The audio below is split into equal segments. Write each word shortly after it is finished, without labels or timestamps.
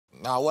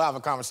Now, we'll have a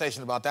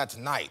conversation about that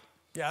tonight.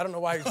 Yeah, I don't know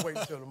why he's waiting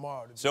until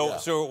tomorrow.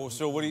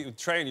 So what do you,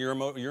 Trey, you're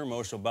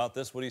emotional about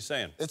this. What are you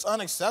saying? It's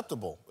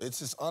unacceptable. It's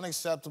just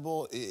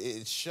unacceptable.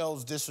 It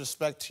shows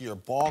disrespect to your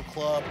ball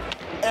club.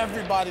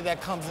 Everybody that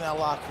comes in that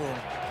locker room,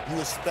 you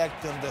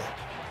expect them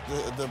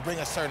to bring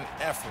a certain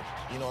effort,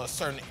 you know, a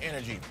certain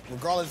energy,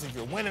 regardless if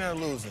you're winning or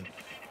losing.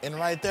 And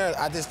right there,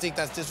 I just think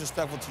that's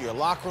disrespectful to your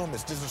locker room,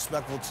 it's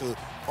disrespectful to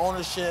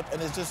ownership,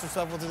 and it's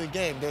disrespectful to the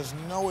game. There's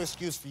no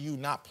excuse for you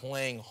not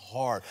playing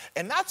hard.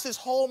 And that's his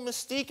whole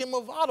mystique and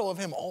bravado of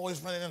him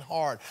always running in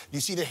hard. You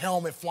see the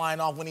helmet flying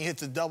off when he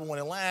hits a double when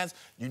it lands.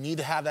 You need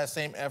to have that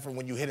same effort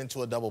when you hit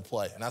into a double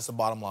play, and that's the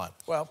bottom line.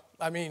 Well,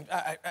 I mean,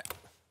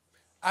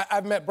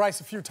 I've met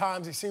Bryce a few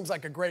times. He seems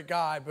like a great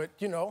guy, but,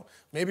 you know,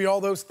 maybe all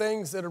those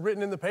things that are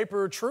written in the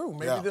paper are true.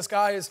 Maybe this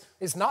guy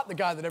is not the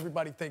guy that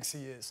everybody thinks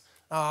he is.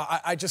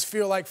 I just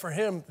feel like for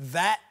him,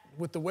 that,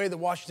 with the way the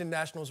Washington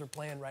Nationals are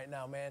playing right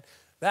now, man,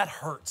 that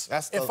hurts.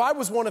 If I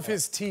was one of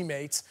his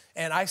teammates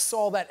and I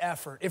saw that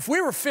effort, if we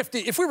were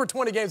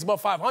 20 games above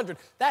 500,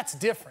 that's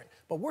different.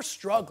 But we're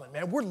struggling,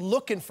 man. We're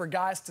looking for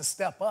guys to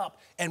step up.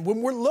 And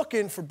when we're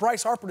looking for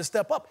Bryce Harper to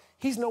step up,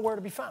 he's nowhere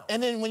to be found.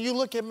 And then when you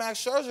look at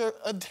Max Scherzer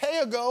a day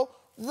ago,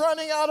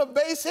 running out a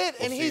base hit,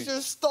 and he's your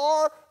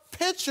star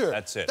pitcher.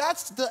 That's it.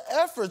 That's the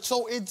effort.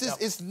 So it just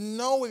it's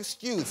no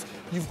excuse.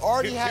 You've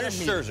already had a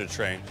meeting. Here's Scherzer,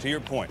 Train, to your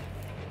point.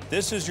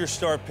 This is your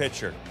star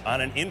pitcher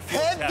on an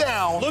infield head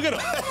down. Look at him.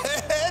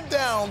 Head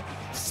down,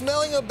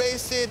 smelling a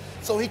base hit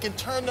so he can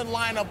turn the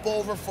lineup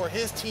over for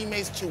his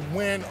teammates to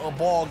win a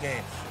ball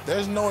game.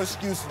 There's no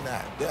excuse in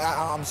that.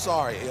 I'm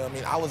sorry. I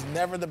mean, I was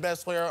never the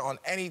best player on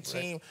any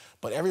team,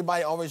 but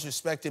everybody always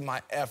respected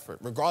my effort.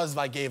 Regardless if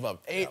I gave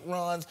up 8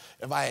 runs,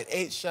 if I had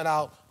 8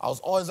 shutout, I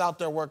was always out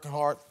there working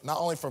hard, not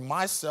only for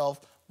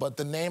myself, but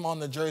the name on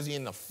the jersey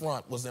in the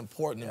front was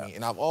important to me,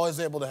 and I've always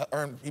able to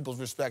earn people's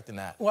respect in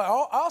that.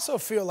 Well, I also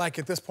feel like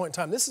at this point in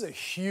time, this is a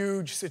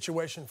huge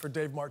situation for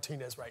Dave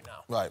Martinez right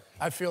now. Right.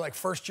 I feel like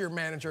first-year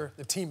manager,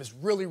 the team is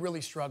really,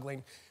 really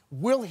struggling.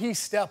 Will he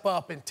step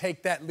up and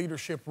take that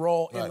leadership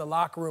role in the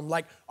locker room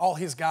like all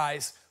his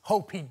guys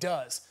hope he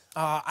does?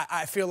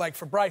 I feel like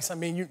for Bryce, I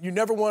mean, you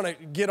never want to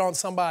get on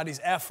somebody's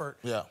effort,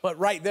 but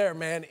right there,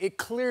 man, it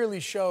clearly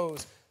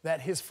shows that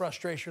his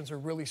frustrations are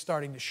really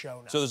starting to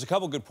show now. So there's a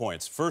couple good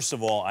points. First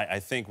of all, I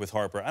think with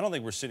Harper, I don't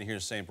think we're sitting here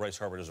saying Bryce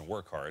Harper doesn't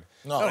work hard.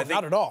 No,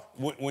 not at all.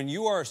 When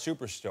you are a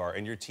superstar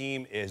and your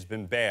team has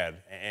been bad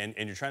and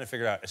you're trying to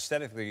figure out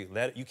aesthetically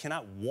that you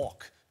cannot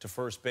walk to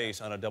first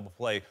base on a double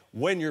play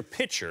when your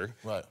pitcher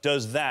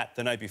does that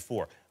the night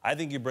before. I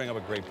think you bring up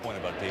a great point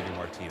about David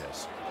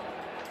Martinez.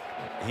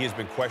 He has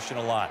been questioned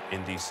a lot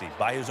in D.C.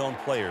 by his own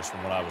players,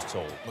 from what I was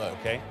told,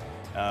 okay?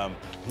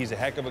 He's a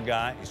heck of a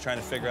guy. He's trying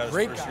to figure out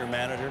his first-year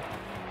manager.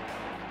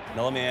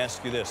 Now, let me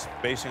ask you this.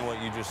 Based on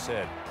what you just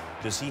said,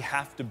 does he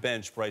have to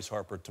bench Bryce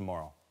Harper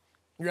tomorrow?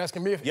 You're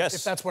asking me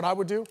if that's what I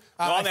would do?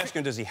 No, I'm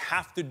asking, does he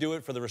have to do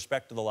it for the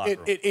respect of the locker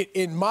room?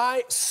 In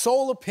my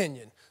sole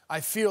opinion, I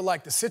feel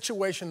like the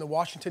situation the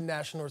Washington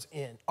Nationals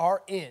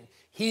are in,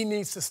 he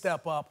needs to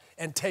step up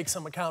and take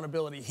some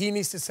accountability. He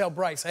needs to tell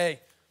Bryce,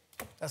 hey,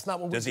 that's not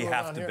what we're doing. Does he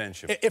have to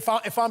bench him?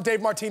 If I'm Dave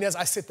Martinez,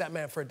 I sit that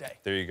man for a day.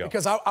 There you go.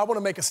 Because I want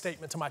to make a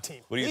statement to my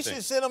team. What do you think? He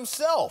should sit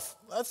himself.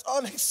 That's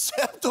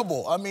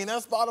unacceptable. I mean,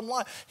 that's bottom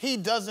line. He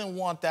doesn't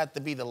want that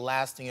to be the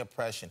lasting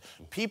impression.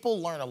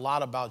 People learn a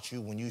lot about you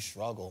when you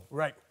struggle.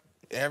 Right.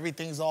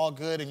 Everything's all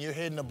good and you're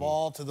hitting the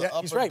ball to the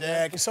upper deck.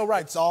 Man. He's so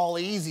right. It's all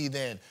easy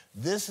then.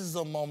 This is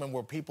a moment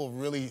where people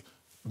really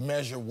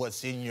measure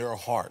what's in your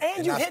heart.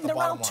 And you're hitting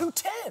around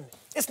 210.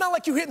 It's not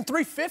like you're hitting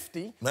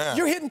 350. Man.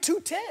 You're hitting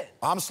 210.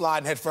 I'm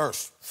sliding head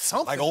first.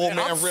 Something. Like old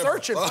man I'm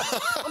searching.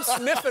 I'm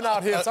sniffing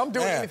out hits. I'm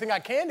doing anything I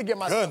can to get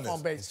myself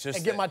on base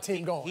and get my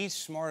team going. He's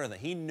smarter than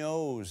he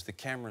knows the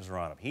cameras are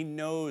on him. He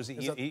knows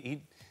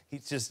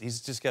he's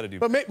just got to do.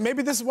 But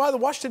maybe this is why the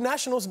Washington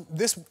Nationals,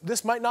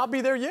 this might not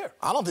be their year.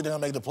 I don't think they're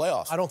gonna make the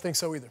playoffs. I don't think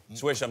so either.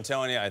 Swish, I'm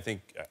telling you, I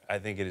think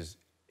it is.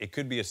 It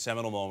could be a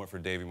seminal moment for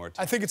Davey Martinez.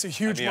 I think it's a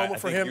huge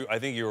moment for him. I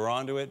think you were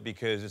onto it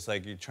because it's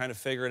like you're trying to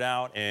figure it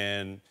out,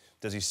 and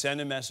does he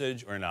send a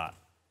message or not?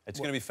 It's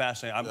going to be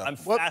fascinating. I'm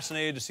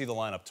fascinated to see the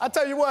lineup tomorrow. I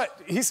tell you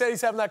what, he said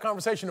he's having that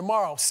conversation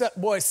tomorrow.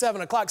 Boys,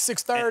 7 o'clock,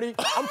 6:30.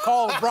 I'm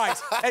calling Bryce.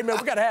 Hey, man,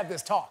 we got to have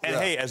this talk. And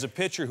hey, as a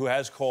pitcher who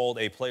has called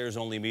a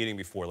players-only meeting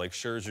before, like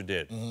Scherzer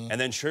did, and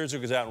then Scherzer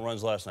goes out and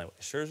runs last night,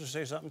 Scherzer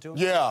say something to him?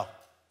 Yeah.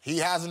 He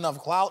has enough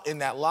clout in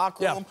that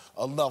locker room,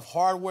 enough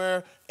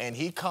hardware, and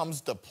he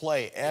comes to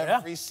play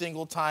every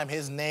single time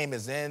his name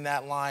is in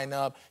that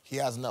lineup. He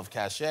has enough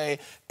cachet,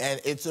 and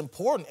it's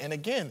important. And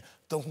again,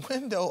 the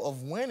window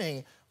of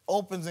winning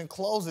opens and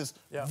closes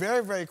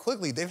very, very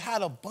quickly. They've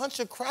had a bunch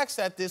of cracks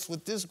at this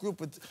with this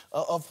group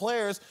of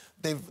players.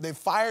 They've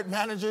fired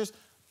managers.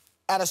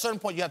 At a certain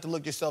point, you have to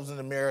look yourselves in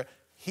the mirror.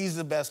 He's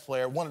the best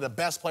player, one of the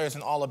best players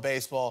in all of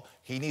baseball.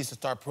 He needs to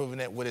start proving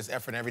it with his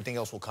effort, and everything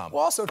else will come.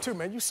 Well, also, too,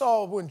 man, you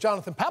saw when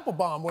Jonathan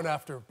Papelbon went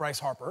after Bryce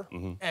Harper,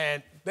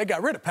 and they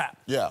got rid of Pap.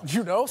 Yeah.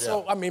 You know?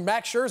 So, I mean,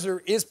 Max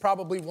Scherzer is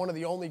probably one of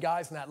the only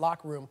guys in that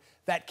locker room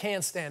that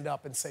can stand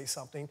up and say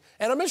something.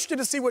 And I'm interested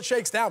to see what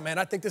shakes down, man.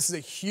 I think this is a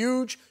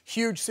huge,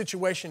 huge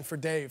situation for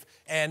Dave.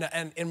 And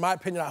in my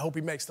opinion, I hope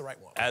he makes the right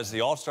one. As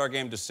the All-Star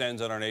game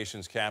descends on our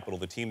nation's capital,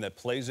 the team that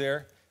plays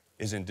there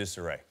is in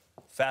disarray.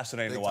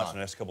 Fascinating to watch the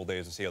next couple of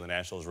days and see how the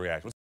Nationals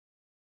react.